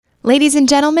Ladies and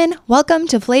gentlemen, welcome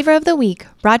to Flavor of the Week,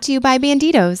 brought to you by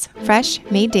Banditos, fresh,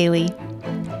 made daily.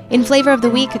 In Flavor of the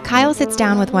Week, Kyle sits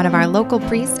down with one of our local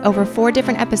priests over 4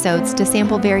 different episodes to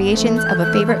sample variations of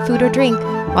a favorite food or drink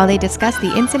while they discuss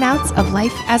the ins and outs of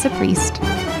life as a priest.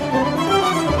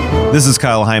 This is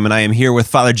Kyle Hyman. I am here with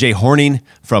Father Jay Horning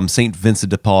from St. Vincent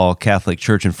de Paul Catholic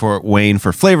Church in Fort Wayne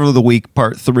for Flavor of the Week,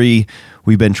 Part 3.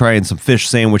 We've been trying some fish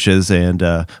sandwiches, and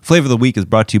Flavor of the Week is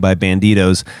brought to you by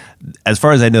Banditos. As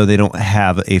far as I know, they don't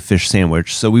have a fish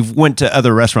sandwich. So we've went to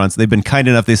other restaurants. They've been kind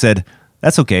enough. They said,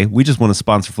 that's okay. We just want to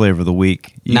sponsor Flavor of the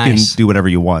Week. You can do whatever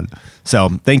you want. So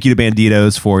thank you to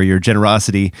Banditos for your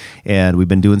generosity. And we've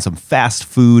been doing some fast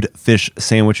food fish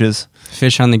sandwiches.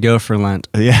 Fish on the go for Lent.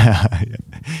 Yeah.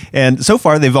 And so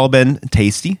far, they've all been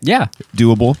tasty. Yeah.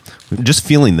 Doable. Just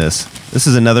feeling this. This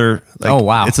is another. Oh,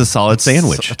 wow. It's a solid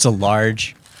sandwich. It's a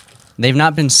large. They've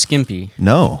not been skimpy.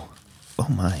 No. Oh,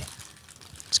 my.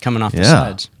 It's coming off the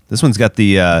sides. This one's got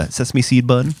the sesame seed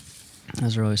bun.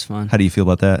 Those are always fun. How do you feel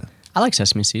about that? I like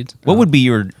sesame seeds. What would be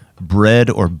your bread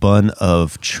or bun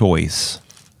of choice?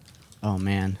 Oh,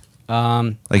 man.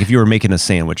 Like if you were making a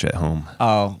sandwich at home.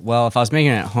 Oh, well, if I was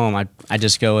making it at home, I'd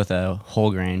just go with a whole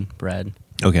grain bread.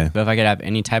 Okay. But if I could have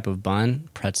any type of bun,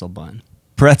 pretzel bun.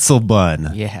 Pretzel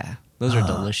bun. Yeah. Those are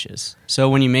delicious. So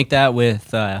when you make that with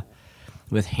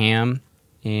ham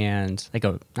and like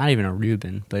not even a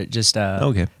Reuben, but just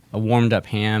a warmed up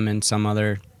ham and some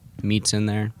other meats in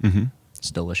there,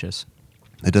 it's delicious.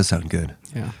 It does sound good.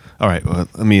 Yeah. All right. Well,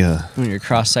 let me. Your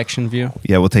cross-section view.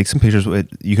 Yeah, we'll take some pictures.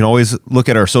 You can always look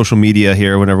at our social media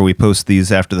here whenever we post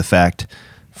these after the fact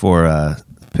for a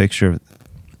picture.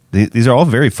 These are all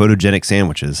very photogenic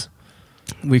sandwiches.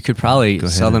 We could probably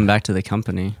sell them back to the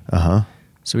company. Uh-huh.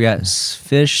 So we got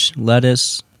fish,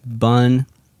 lettuce, bun.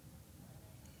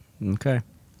 Okay.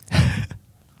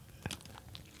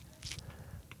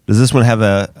 Does this one have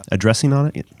a dressing on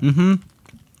it? Mm-hmm.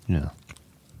 Yeah.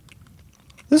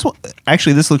 This one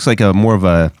actually, this looks like more of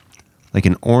like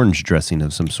an orange dressing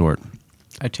of some sort.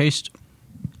 I taste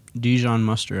Dijon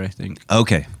mustard, I think.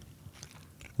 Okay.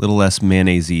 A little less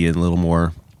mayonnaise-y and a little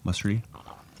more mustardy.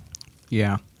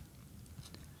 Yeah.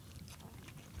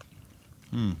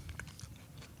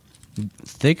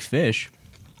 Thick fish.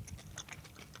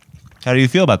 How do you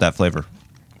feel about that flavor?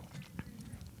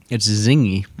 It's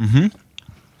zingy. Mm-hmm.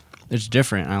 It's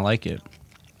different. I like it.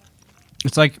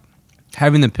 It's like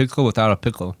having the pickle without a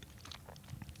pickle.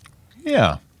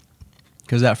 Yeah.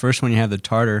 Because that first one you have the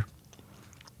tartar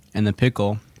and the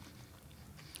pickle.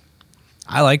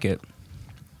 I like it.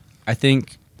 I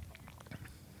think,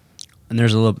 and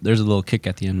there's a little kick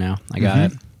at the end now. I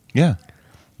got it. Yeah.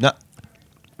 No,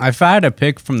 If I had to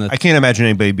pick from the, I can't imagine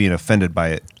anybody being offended by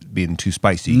it being too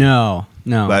spicy. no.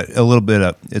 But a little bit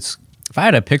of it's. If I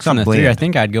had to pick from the not 3, I bland.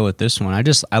 think I'd go with this one.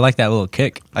 I like that little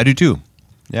kick. I do too.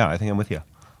 Yeah, I think I'm with you.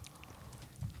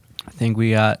 I think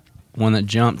we got one that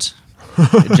jumped.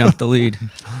 It jumped the lead.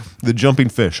 The jumping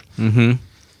fish.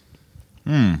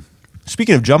 Mm-hmm.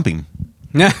 Speaking of jumping,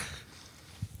 Yeah.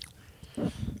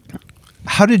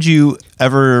 how did you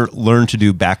ever learn to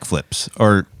do backflips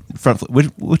or front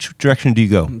flip? Which direction do you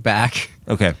go? Back.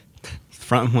 Okay.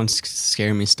 Front ones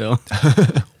scare me still.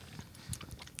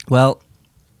 Well,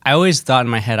 I always thought in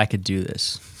my head I could do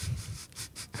this.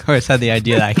 I always had the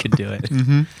idea that I could do it.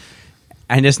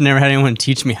 I just never had anyone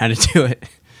teach me how to do it.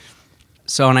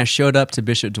 So when I showed up to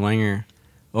Bishop Dwenger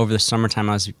over the summertime,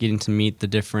 I was getting to meet the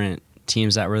different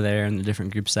teams that were there and the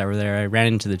different groups that were there. I ran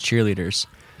into the cheerleaders.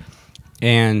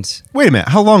 And Wait a minute.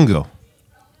 How long ago?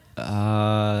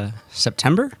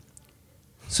 September?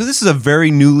 So this is a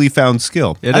very newly found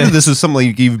skill. It I is. think this is something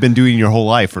like you've been doing your whole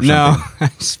life or No, something. I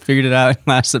just figured it out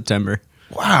last September.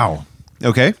 Wow.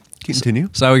 Okay. Continue.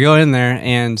 So I would go in there,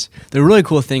 and the really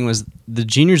cool thing was the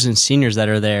juniors and seniors that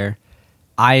are there,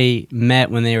 I met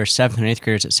when they were 7th and 8th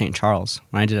graders at St. Charles,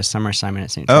 when I did a summer assignment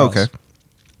at St. Oh, Charles. okay.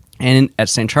 And at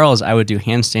St. Charles, I would do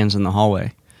handstands in the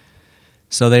hallway.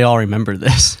 So they all remember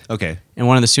this. Okay. And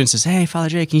one of the students says, "Hey, Father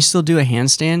Jay, can you still do a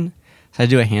handstand?" So I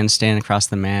do a handstand across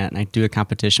the mat, and I do a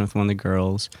competition with one of the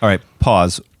girls. All right.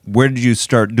 Pause. Where did you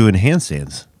start doing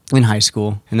handstands? In high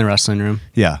school, in the wrestling room.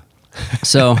 Yeah.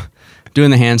 So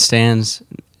doing the handstands,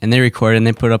 and they recorded and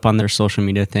they put it up on their social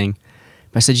media thing.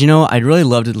 But I said, I'd really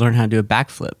love to learn how to do a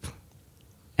backflip.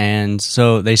 And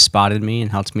so they spotted me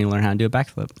and helped me learn how to do a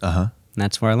backflip. Uh-huh. And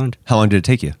that's where I learned. How long did it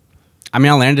take you? I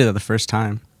mean, I landed it the first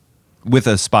time. With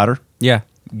a spotter? Yeah.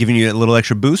 Giving you a little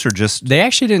extra boost or just... They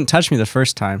actually didn't touch me the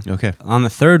first time. Okay. On the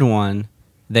third one,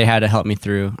 they had to help me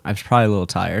through. I was probably a little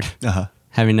tired, Uh-huh.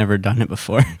 having never done it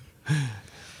before.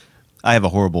 I have a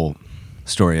horrible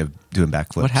story of doing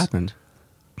backflips. What happened?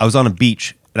 I was on a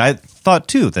beach, and I thought,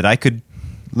 too, that I could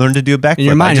learn to do a backflip. In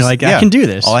your mind, you're like, I can do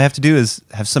this. All I have to do is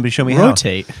have somebody show me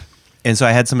Rotate. how. And so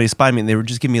I had somebody spot me, and they were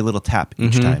just giving me a little tap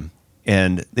each Mm-hmm. time.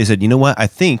 And they said, you know what? I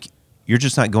think you're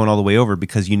just not going all the way over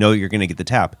because you know you're going to get the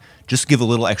tap. Just give a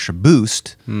little extra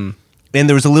boost. And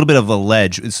there was a little bit of a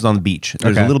ledge. This is on the beach. There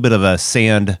was a Okay. little bit of a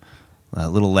sand,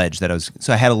 little ledge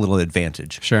so I had a little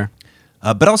advantage. Sure.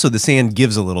 But also the sand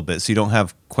gives a little bit, so you don't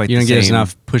have quite You the don't same get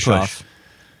enough push off.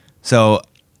 So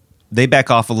they back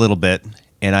off a little bit,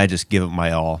 and I just give it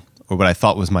my all, or what I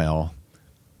thought was my all.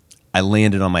 I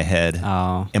landed on my head,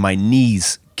 Oh. and my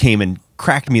knees came and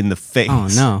cracked me in the face. Oh,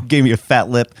 no. Gave me a fat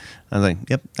lip. I was like,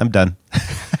 yep, I'm done.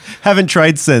 Haven't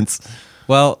tried since.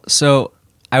 Well, so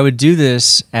I would do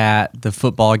this at the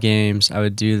football games. I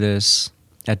would do this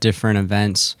at different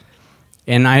events.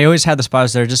 And I always had the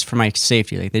spotters there just for my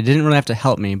safety. Like, they didn't really have to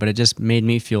help me, but it just made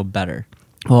me feel better.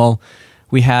 Well,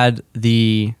 we had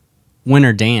the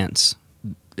winter dance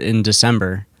in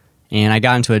December, and I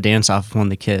got into a dance off with one of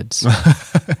the kids.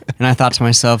 And I thought to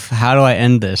myself, how do I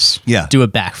end this? Yeah. Do a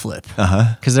backflip.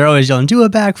 Uh-huh. Because they're always yelling, do a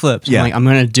backflip. So Yeah. I'm like, I'm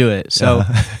going to do it. So,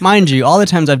 mind you, all the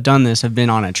times I've done this have been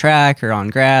on a track or on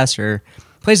grass or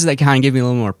places that kind of give me a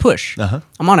little more push. Uh-huh.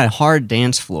 I'm on a hard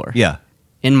dance floor Yeah.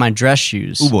 in my dress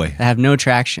shoes. Ooh, boy. That have no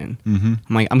traction. Mm-hmm.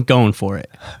 I'm like, I'm going for it.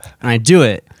 And I do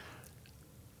it.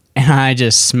 And I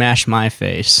just smash my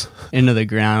face into the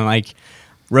ground. Like,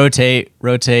 rotate.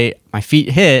 My feet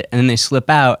hit, and then they slip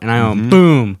out, and I go,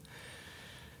 boom.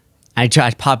 I try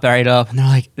to pop right up, and they're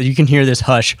like, you can hear this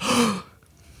hush.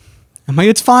 I'm like,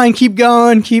 it's fine, keep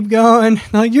going. They're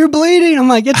like, you're bleeding. I'm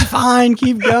like, it's fine,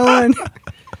 keep going.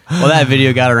 Well, that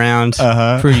video got around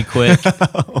pretty quick.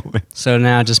 So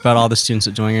now just about all the students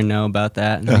at Dwenger know about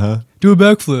that. And like, do a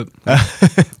backflip.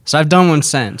 So I've done one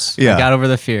since. Yeah. I got over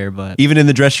the fear, but Even in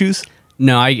the dress shoes?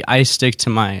 no, I stick to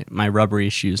my rubbery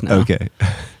shoes now. Okay.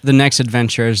 The next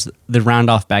adventure is the round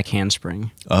off back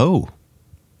handspring, Oh.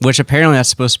 which apparently that's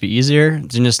supposed to be easier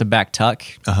than just a back tuck.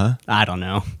 Uh-huh. I don't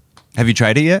know. Have you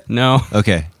tried it yet? No,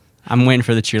 Okay. I'm waiting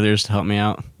for the cheerleaders to help me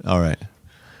out. All right.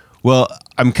 Well,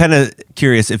 I'm kind of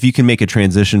curious if you can make a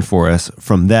transition for us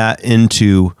from that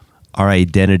into our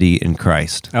identity in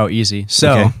Christ. Oh, easy.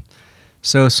 So, Okay.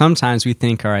 so sometimes we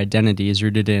think our identity is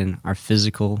rooted in our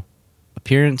physical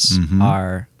appearance,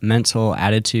 our mental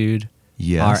attitude,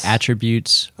 Yes. our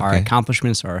attributes, our Okay.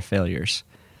 accomplishments, or our failures.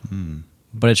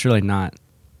 But it's really not.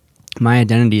 My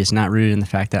identity is not rooted in the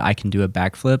fact that I can do a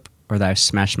backflip or that I've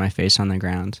smashed my face on the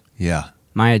ground. Yeah.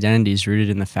 My identity is rooted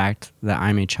in the fact that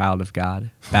I'm a child of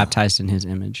God, baptized in His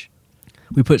image.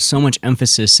 We put so much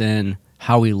emphasis in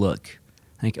how we look.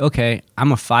 Like, okay,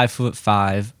 I'm a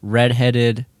 5'5",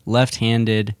 redheaded,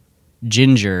 left-handed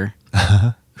ginger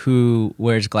who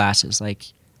wears glasses. Like,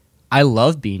 I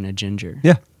love being a ginger.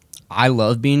 Yeah. I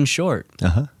love being short.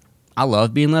 Uh-huh. I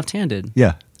love being left-handed.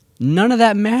 Yeah. None of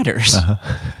that matters.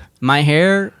 My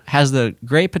hair has the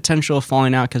great potential of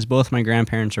falling out because both my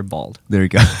grandparents are bald. There you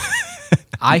go.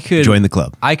 I could Join the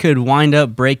club. I could wind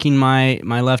up breaking my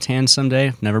left hand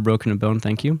someday. Never broken a bone,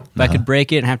 thank you. But I could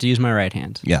break it and have to use my right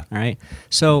hand. Yeah. All right.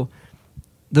 So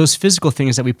those physical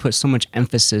things that we put so much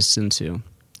emphasis into.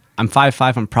 I'm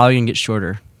 5'5", I'm probably gonna get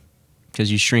shorter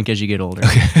because you shrink as you get older.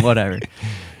 Whatever.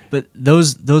 But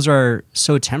those are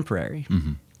so temporary.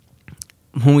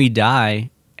 When we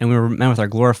die and we're met with our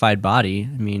glorified body,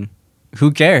 I mean,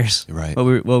 who cares Right.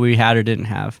 what we had or didn't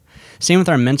have? Same with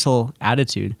our mental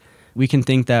attitude. We can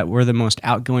think that we're the most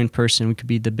outgoing person. We could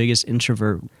be the biggest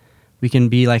introvert. We can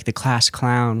be like the class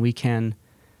clown. We can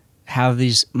have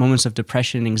these moments of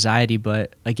depression and anxiety.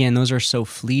 But again, those are so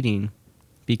fleeting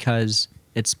because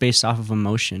it's based off of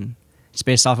emotion. It's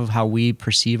based off of how we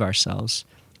perceive ourselves.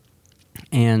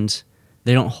 And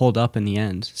they don't hold up in the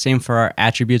end. Same for our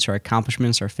attributes, our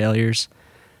accomplishments, our failures.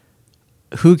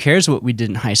 Who cares what we did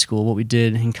in high school, what we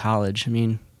did in college? I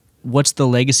mean, what's the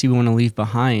legacy we want to leave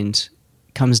behind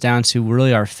comes down to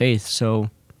really our faith. So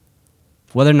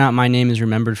whether or not my name is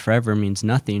remembered forever means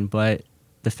nothing, but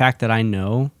the fact that I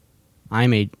know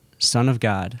I'm a son of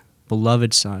God,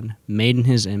 beloved son, made in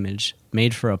His image,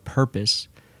 made for a purpose,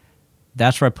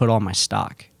 that's where I put all my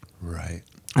stock. Right.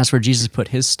 That's where Jesus put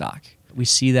His stock. We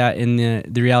see that in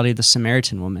the reality of the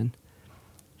Samaritan woman.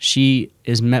 She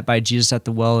is met by Jesus at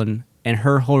the well, and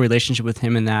her whole relationship with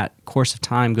Him in that course of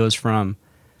time goes from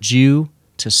Jew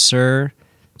to Sir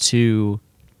to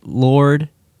Lord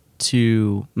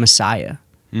to Messiah.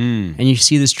 And you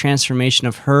see this transformation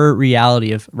of her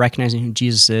reality of recognizing who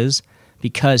Jesus is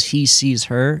because He sees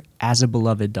her as a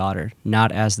beloved daughter,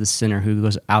 not as the sinner who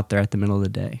goes out there at the middle of the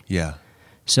day. Yeah.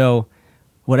 So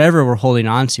whatever we're holding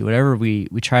on to, whatever we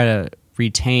try to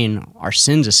retain, our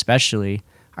sins especially,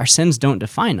 our sins don't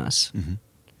define us.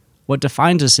 What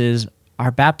defines us is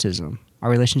our baptism, our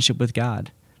relationship with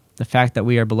God, the fact that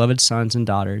we are beloved sons and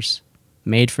daughters,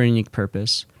 made for a unique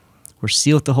purpose. We're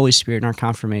sealed with the Holy Spirit in our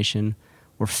confirmation.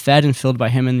 We're fed and filled by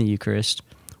Him in the Eucharist.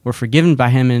 We're forgiven by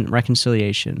Him in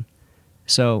reconciliation.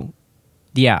 So,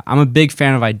 yeah, I'm a big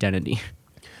fan of identity.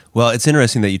 Well, it's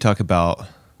interesting that you talk about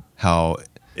how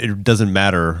it doesn't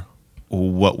matter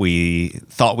what we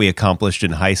thought we accomplished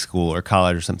in high school or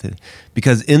college or something,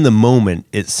 because in the moment,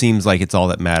 it seems like it's all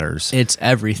that matters. It's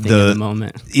everything in the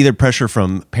moment. Either pressure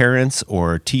from parents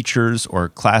or teachers or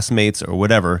classmates or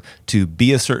whatever to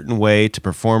be a certain way, to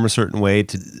perform a certain way,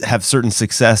 to have certain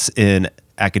success in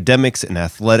academics and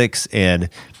athletics. And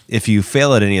if you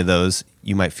fail at any of those,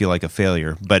 you might feel like a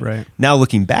failure. But now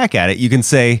looking back at it, you can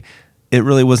say it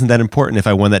really wasn't that important if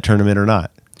I won that tournament or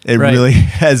not. It really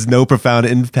has no profound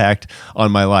impact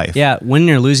on my life. Yeah, when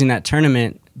you're losing that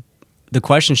tournament, the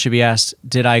question should be asked,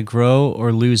 did I grow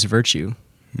or lose virtue?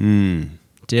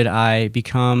 Did I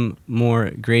become more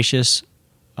gracious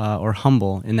or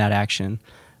humble in that action?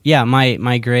 Yeah,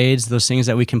 my grades, those things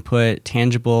that we can put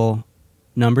tangible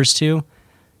numbers to,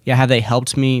 yeah, have they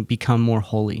helped me become more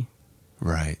holy?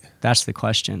 Right. That's the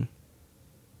question.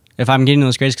 If I'm getting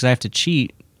those grades because I have to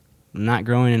cheat, I'm not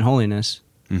growing in holiness.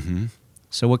 Mm-hmm.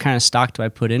 So what kind of stock do I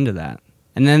put into that?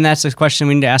 And then that's the question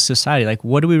we need to ask society. Like,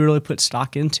 what do we really put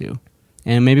stock into?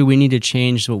 And maybe we need to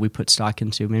change what we put stock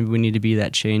into. Maybe we need to be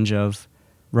that change of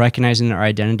recognizing that our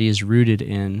identity is rooted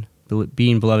in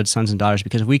being beloved sons and daughters.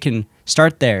 Because if we can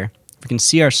start there, if we can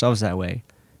see ourselves that way,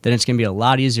 then it's going to be a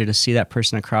lot easier to see that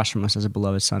person across from us as a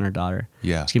beloved son or daughter.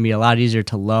 Yeah. It's going to be a lot easier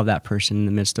to love that person in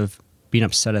the midst of being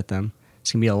upset at them.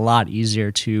 It's going to be a lot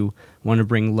easier to want to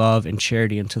bring love and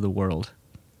charity into the world.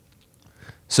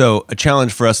 So a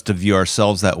challenge for us to view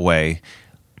ourselves that way.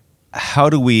 How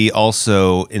do we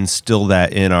also instill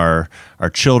that in our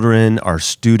children, our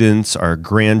students, our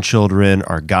grandchildren,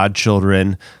 our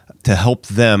godchildren, to help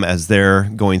them as they're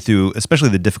going through, especially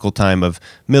the difficult time of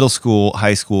middle school,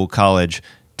 high school, college,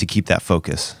 to keep that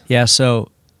focus? Yeah,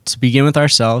 so to begin with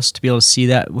ourselves, to be able to see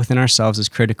that within ourselves is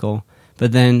critical,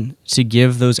 but then to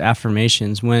give those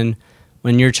affirmations when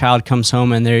your child comes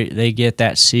home and they get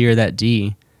that C or that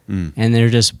D, and they're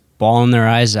just bawling their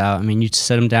eyes out. I mean, you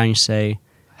set them down, you say,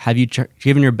 have you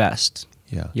given your best?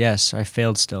 Yeah. Yes, I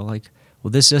failed still. Like,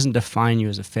 well, this doesn't define you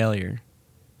as a failure.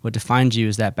 What defines you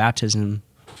is that baptism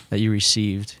that you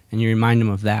received, and you remind them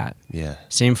of that. Yeah.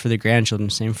 Same for the grandchildren,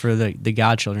 same for the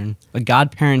godchildren. A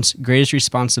godparent's greatest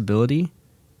responsibility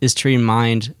is to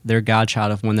remind their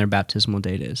godchild of when their baptismal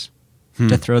date is.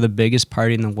 To throw the biggest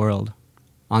party in the world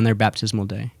on their baptismal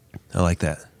day. I like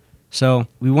that. So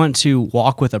we want to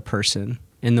walk with a person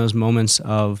in those moments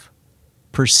of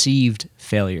perceived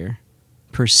failure,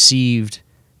 perceived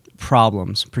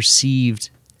problems, perceived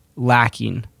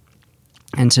lacking,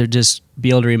 and to just be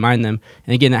able to remind them.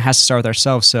 And again, that has to start with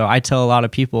ourselves. So I tell a lot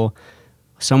of people,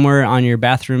 somewhere on your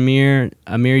bathroom mirror,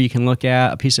 a mirror you can look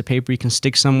at, a piece of paper you can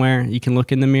stick somewhere, you can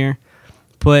look in the mirror,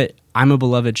 put, I'm a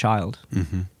beloved child.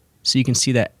 Mm-hmm. So you can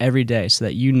see that every day, so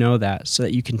that you know that, so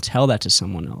that you can tell that to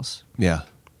someone else. Yeah.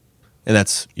 And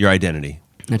that's your identity.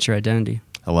 That's your identity.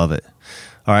 I love it.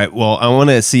 All right. Well, I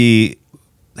want to see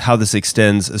how this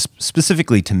extends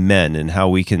specifically to men and how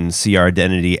we can see our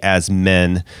identity as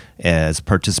men as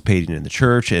participating in the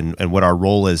church and what our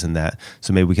role is in that.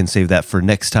 So maybe we can save that for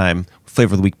next time.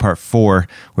 Flavor of the Week Part 4,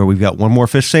 where we've got one more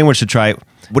fish sandwich to try.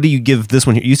 What do you give this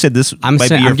one? You said this might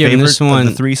be your favorite this one, of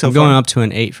the three so I'm far? going up to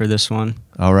an 8 for this one.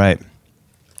 All right.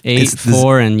 8,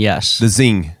 4, and yes. The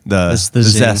zing, the zing.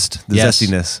 zest, the Yes.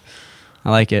 zestiness. I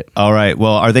like it. All right.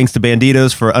 Well, our thanks to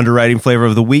Banditos for underwriting Flavor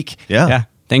of the Week. Yeah.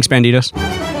 Thanks, Banditos.